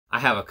I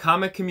have a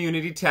comic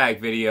community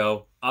tag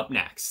video up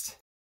next.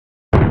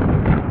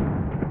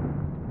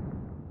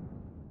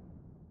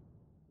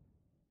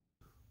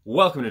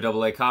 Welcome to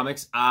AA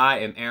Comics. I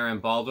am Aaron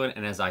Baldwin,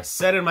 and as I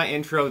said in my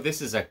intro,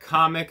 this is a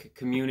comic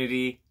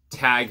community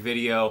tag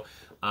video.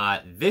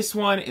 This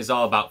one is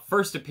all about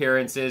first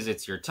appearances.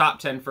 It's your top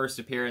 10 first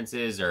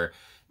appearances, or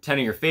 10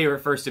 of your favorite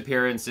first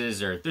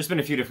appearances, or there's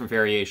been a few different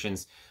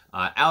variations.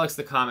 Alex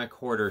the Comic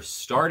Hoarder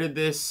started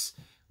this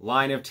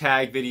line of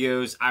tag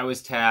videos. I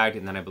was tagged,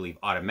 and then I believe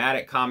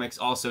Automatic Comics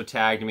also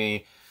tagged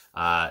me.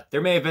 There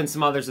may have been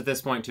some others at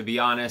this point, to be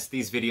honest.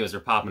 These videos are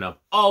popping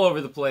up all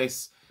over the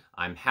place.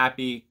 I'm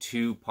happy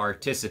to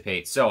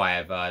participate. So I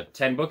have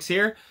 10 books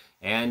here,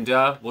 and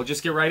we'll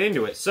just get right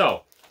into it.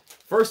 So,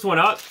 first one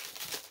up,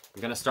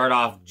 I'm going to start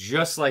off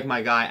just like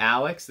my guy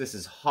Alex. This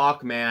is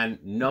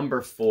Hawkman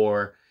number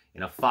 4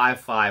 in a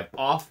 5/5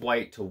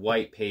 off-white to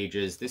white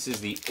pages. This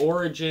is the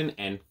origin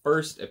and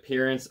first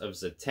appearance of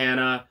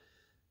Zatanna.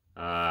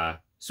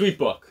 Sweet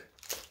book.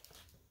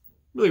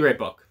 Really great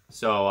book.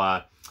 So,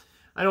 I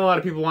know a lot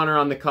of people want her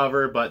on the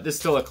cover, but this is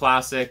still a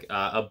classic.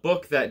 A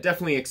book that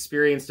definitely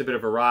experienced a bit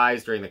of a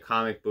rise during the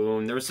comic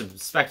boom. There was some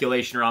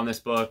speculation around this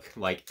book,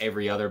 like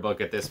every other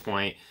book at this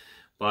point.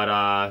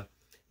 But,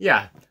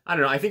 yeah, I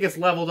don't know. I think it's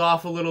leveled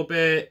off a little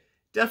bit.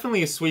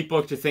 Definitely a sweet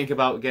book to think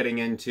about getting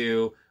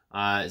into.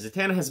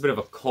 Zatanna has a bit of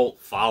a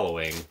cult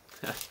following.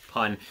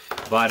 Pun.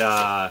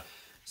 But,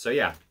 so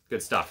yeah,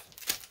 good stuff.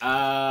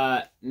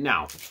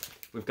 Now,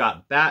 we've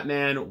got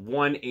Batman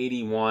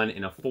 181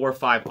 in a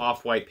 4/5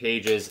 off-white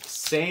pages.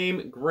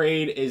 Same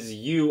grade as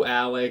you,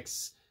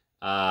 Alex.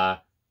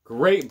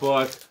 Great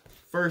book.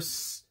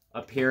 First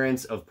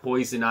appearance of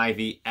Poison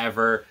Ivy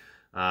ever.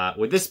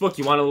 With this book,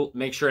 you want to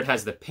make sure it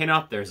has the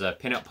pinup. There's a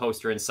pinup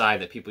poster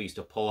inside that people used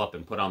to pull up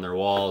and put on their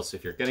walls. So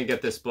if you're going to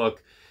get this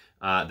book,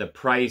 the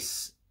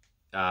price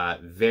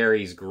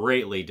varies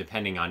greatly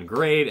depending on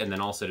grade, and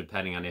then also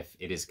depending on if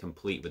it is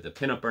complete with the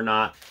pinup or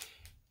not.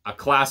 A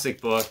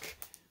classic book.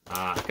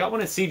 I've got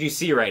one at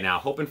CGC right now,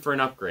 hoping for an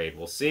upgrade.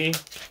 We'll see.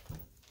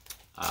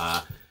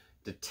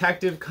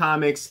 Detective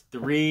Comics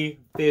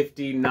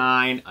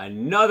 359,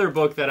 another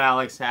book that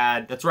Alex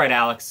had. That's right,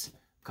 Alex.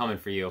 Coming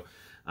for you.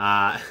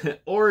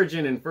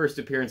 Origin and first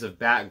appearance of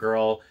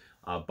Batgirl,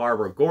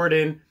 Barbara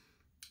Gordon.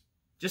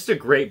 Just a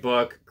great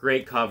book,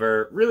 great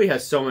cover. Really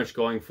has so much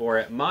going for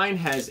it. Mine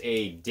has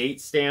a date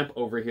stamp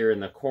over here in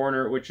the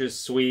corner, which is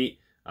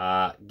sweet.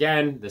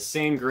 Again, the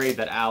same grade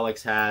that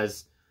Alex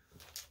has.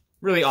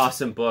 Really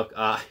awesome book.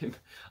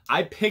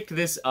 I picked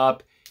this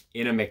up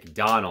in a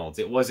McDonald's.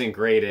 It wasn't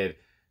graded.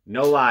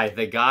 No lie,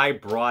 the guy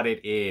brought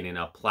it in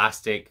a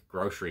plastic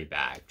grocery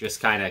bag.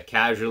 Just kind of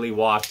casually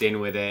walked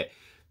in with it,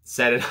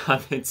 set it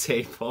on the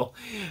table,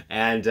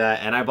 and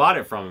I bought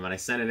it from him. And I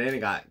sent it in and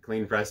got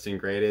clean pressed and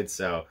graded.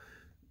 So,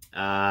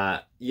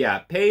 yeah,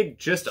 paid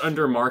just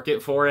under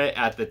market for it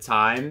at the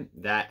time.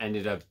 That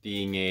ended up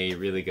being a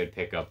really good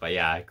pickup. But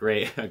yeah,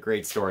 a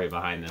great story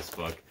behind this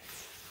book.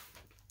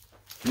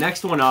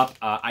 Next one up,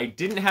 I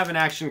didn't have an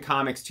Action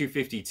Comics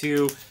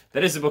 252.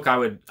 That is a book I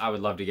would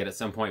love to get at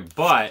some point,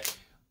 but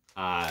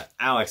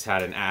Alex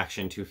had an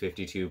Action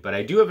 252. But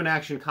I do have an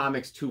Action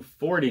Comics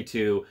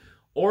 242,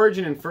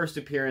 origin and first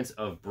appearance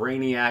of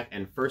Brainiac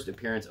and first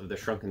appearance of the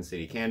Shrunken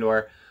City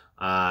Candor.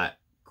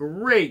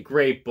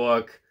 Great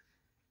book.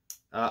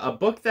 A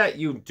book that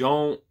you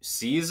don't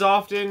see as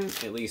often,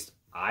 at least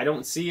I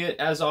don't see it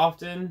as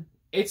often.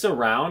 It's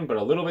around, but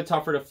a little bit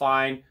tougher to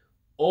find.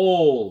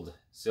 Old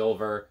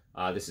silver.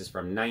 This is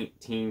from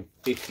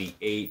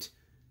 1958.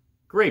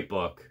 Great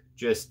book.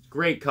 Just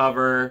great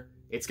cover.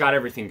 It's got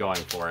everything going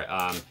for it.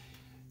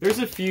 There's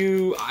a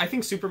few... I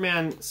think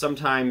Superman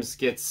sometimes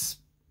gets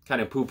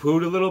kind of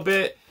poo-pooed a little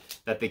bit,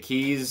 that the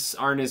keys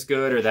aren't as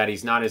good or that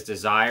he's not as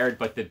desired,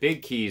 but the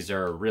big keys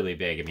are really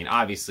big. I mean,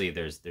 obviously,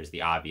 there's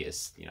the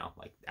obvious, you know,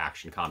 like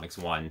Action Comics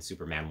 1,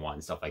 Superman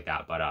 1, stuff like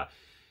that. But,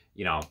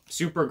 you know,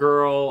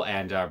 Supergirl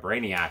and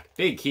Brainiac,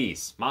 big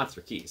keys,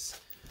 monster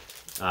keys.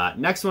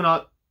 Next one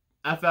up,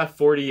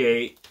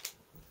 FF48.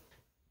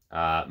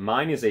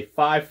 Mine is a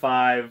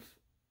 5/5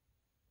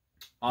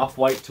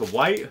 off-white to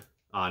white.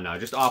 No,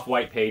 just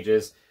off-white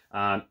pages.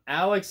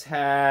 Alex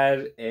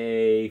had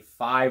a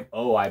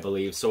 5/0, I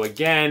believe. So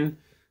again,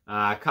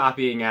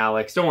 copying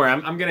Alex. Don't worry,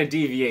 I'm going to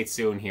deviate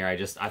soon here.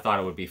 I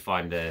thought it would be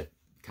fun to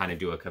kind of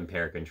do a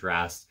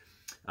compare-contrast.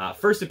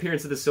 First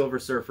appearance of the Silver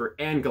Surfer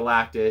and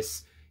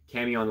Galactus.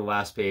 Cameo on the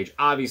last page.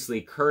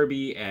 Obviously,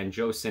 Kirby and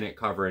Joe Sinnott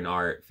cover and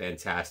art.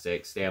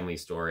 Fantastic. Stanley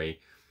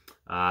story.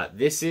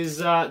 This is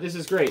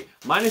great.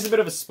 Mine is a bit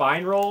of a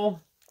spine roll.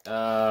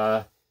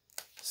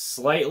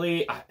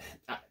 Slightly...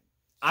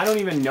 I don't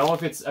even know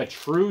if it's a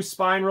true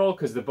spine roll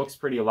because the book's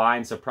pretty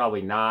aligned, so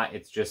probably not.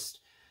 It's just,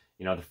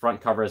 you know, the front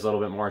cover is a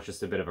little bit more. It's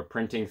just a bit of a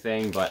printing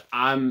thing, but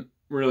I'm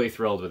really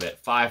thrilled with it.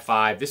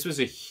 5/5. This was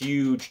a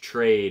huge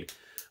trade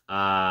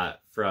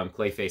from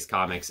Clayface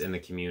Comics in the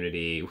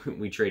community.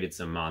 We traded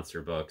some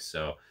monster books,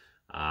 so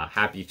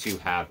happy to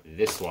have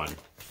this one.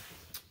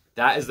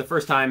 That is the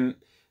first time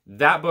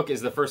That book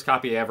is the first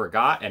copy I ever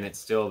got, and it's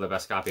still the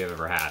best copy I've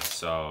ever had.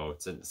 So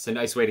it's a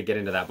nice way to get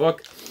into that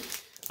book.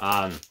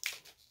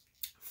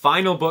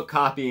 Final book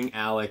copying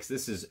Alex.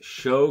 This is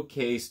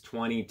Showcase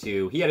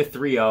 22. He had a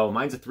 3.0.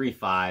 Mine's a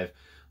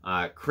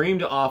 3.5.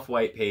 Creamed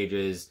off-white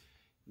pages.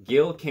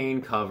 Gil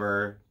Kane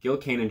cover. Gil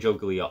Kane and Joe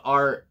Galea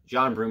art.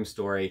 John Broome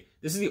story.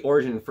 This is the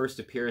origin and first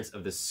appearance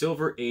of the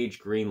Silver Age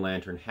Green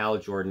Lantern, Hal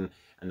Jordan,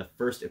 and the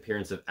first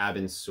appearance of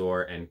Abin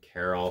Sur and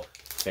Carol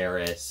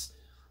Ferris.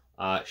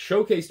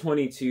 Showcase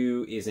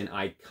 22 is an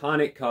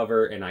iconic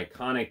cover, an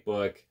iconic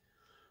book.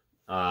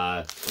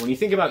 When you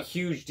think about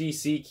huge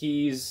DC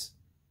keys,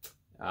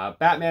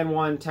 Batman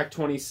 1, Tech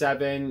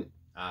 27,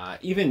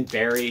 even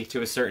Barry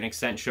to a certain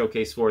extent,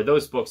 Showcase 4,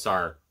 those books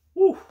are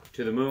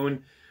to the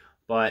moon.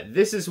 But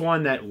this is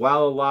one that,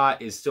 while a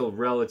lot, is still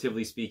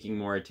relatively speaking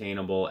more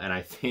attainable, and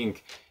I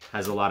think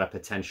has a lot of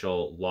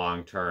potential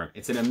long term.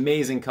 It's an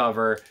amazing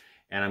cover,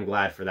 and I'm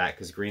glad for that,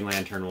 because Green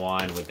Lantern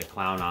 1 with the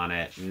clown on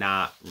it,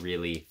 not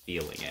really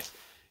feeling it.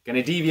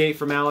 Gonna deviate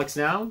from Alex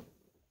now.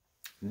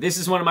 This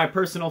is one of my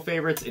personal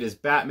favorites. It is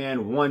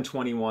Batman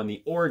 121,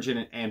 the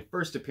origin and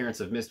first appearance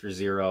of Mr.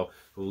 Zero,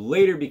 who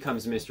later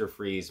becomes Mr.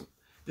 Freeze.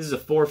 This is a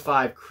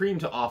 4.5 cream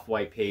to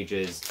off-white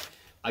pages.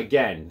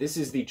 Again, this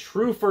is the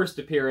true first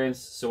appearance,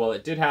 so while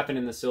it did happen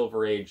in the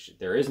Silver Age,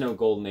 there is no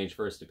Golden Age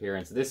first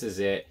appearance. This is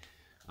it,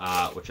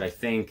 which I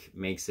think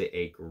makes it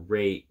a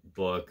great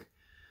book.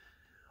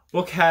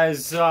 Book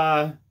has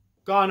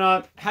gone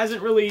up,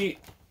 hasn't really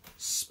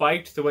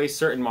spiked the way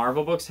certain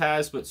Marvel books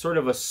has, but sort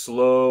of a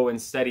slow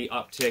and steady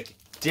uptick.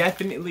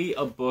 Definitely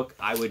a book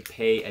I would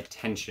pay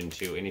attention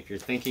to, and if you're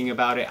thinking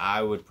about it,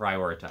 I would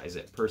prioritize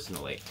it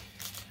personally.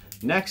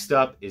 Next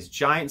up is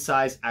Giant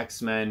Size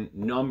X-Men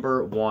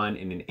 #1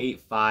 in an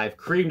 8.5,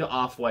 cream to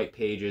off-white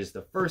pages,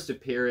 the first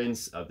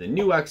appearance of the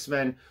new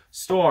X-Men,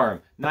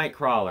 Storm,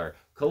 Nightcrawler,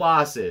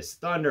 Colossus,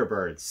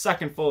 Thunderbird,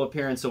 second full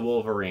appearance of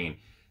Wolverine.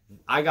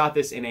 I got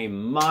this in a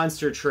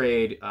monster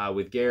trade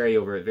with Gary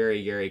over at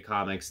Very Gary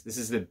Comics. This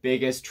is the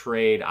biggest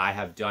trade I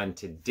have done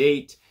to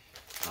date.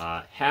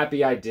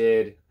 Happy I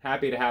did.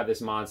 Happy to have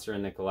this monster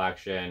in the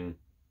collection.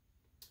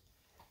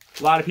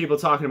 A lot of people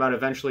talking about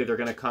eventually they're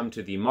going to come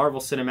to the Marvel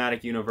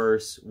Cinematic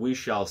Universe. We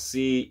shall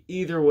see.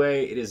 Either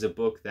way, it is a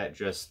book that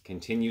just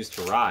continues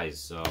to rise.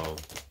 So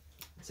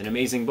it's an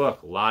amazing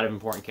book. A lot of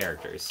important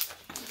characters.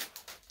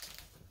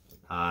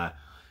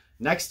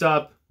 Next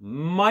up,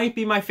 might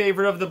be my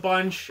favorite of the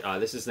bunch.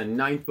 This is the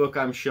 9th book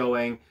I'm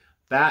showing.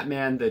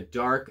 Batman The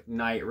Dark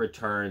Knight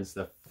Returns.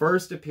 The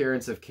first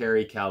appearance of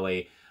Carrie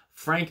Kelly.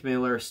 Frank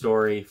Miller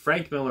story.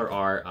 Frank Miller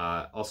art.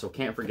 Also,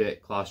 can't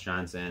forget Klaus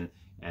Johnson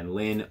and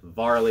Lynn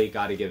Varley,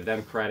 got to give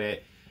them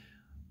credit.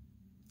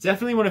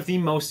 Definitely one of the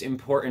most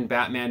important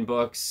Batman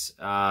books,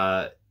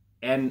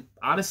 and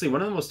honestly,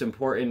 one of the most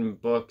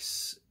important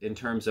books in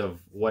terms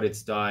of what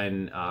it's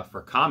done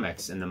for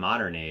comics in the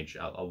modern age.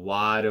 A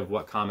lot of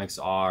what comics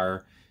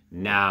are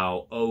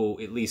now owe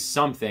at least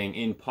something,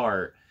 in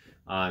part,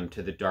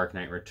 to The Dark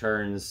Knight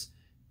Returns.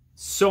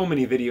 So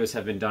many videos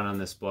have been done on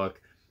this book,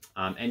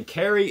 and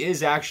Carrie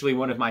is actually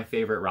one of my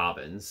favorite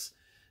Robins.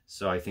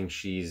 So I think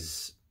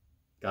she's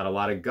got a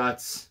lot of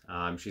guts.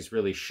 She's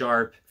really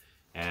sharp,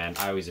 and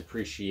I always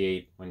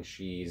appreciate when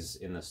she's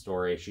in the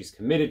story. She's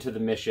committed to the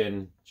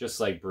mission, just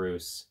like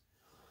Bruce.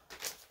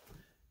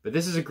 But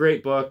this is a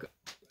great book.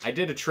 I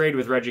did a trade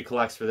with Reggie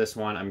Collects for this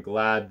one. I'm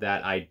glad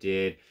that I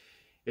did.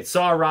 It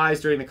saw a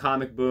rise during the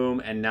comic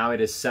boom, and now it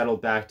has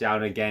settled back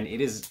down again. It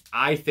is,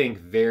 I think,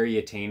 very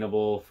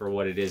attainable for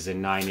what it is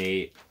in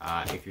 9.8.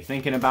 If you're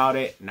thinking about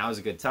it, now's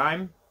a good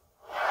time.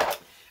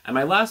 And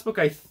my last book,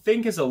 I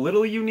think, is a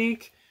little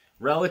unique,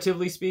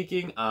 relatively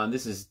speaking.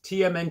 This is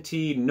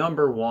TMNT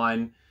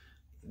 #1.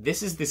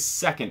 This is the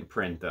second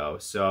print, though.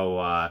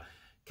 So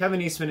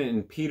Kevin Eastman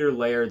and Peter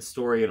Laird's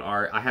story and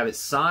art. I have it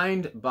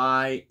signed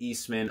by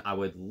Eastman. I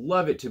would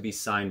love it to be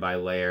signed by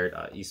Laird.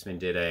 Eastman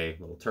did a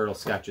little turtle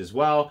sketch as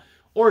well.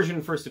 Origin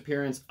and first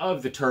appearance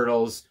of the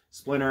Turtles,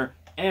 Splinter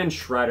and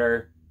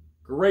Shredder.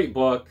 Great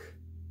book.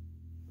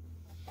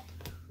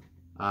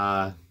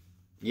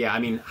 Yeah, I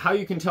mean, how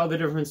you can tell the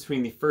difference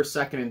between the first,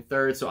 second, and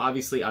third. So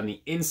obviously on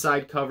the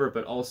inside cover,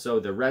 but also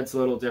the red's a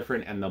little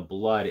different and the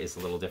blood is a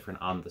little different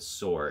on the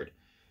sword.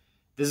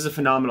 This is a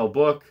phenomenal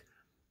book.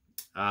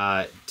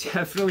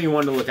 Definitely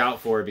one to look out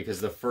for, because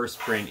the first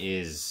print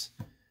is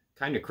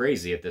kind of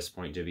crazy at this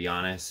point, to be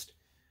honest.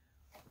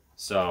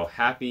 So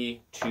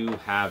happy to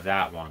have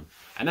that one.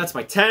 And that's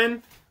my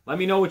 10. Let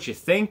me know what you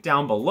think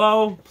down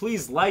below.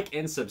 Please like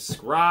and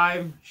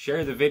subscribe.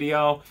 Share the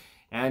video.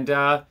 And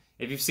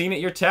if you've seen it,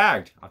 you're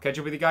tagged. I'll catch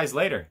up with you guys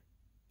later.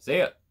 See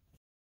ya.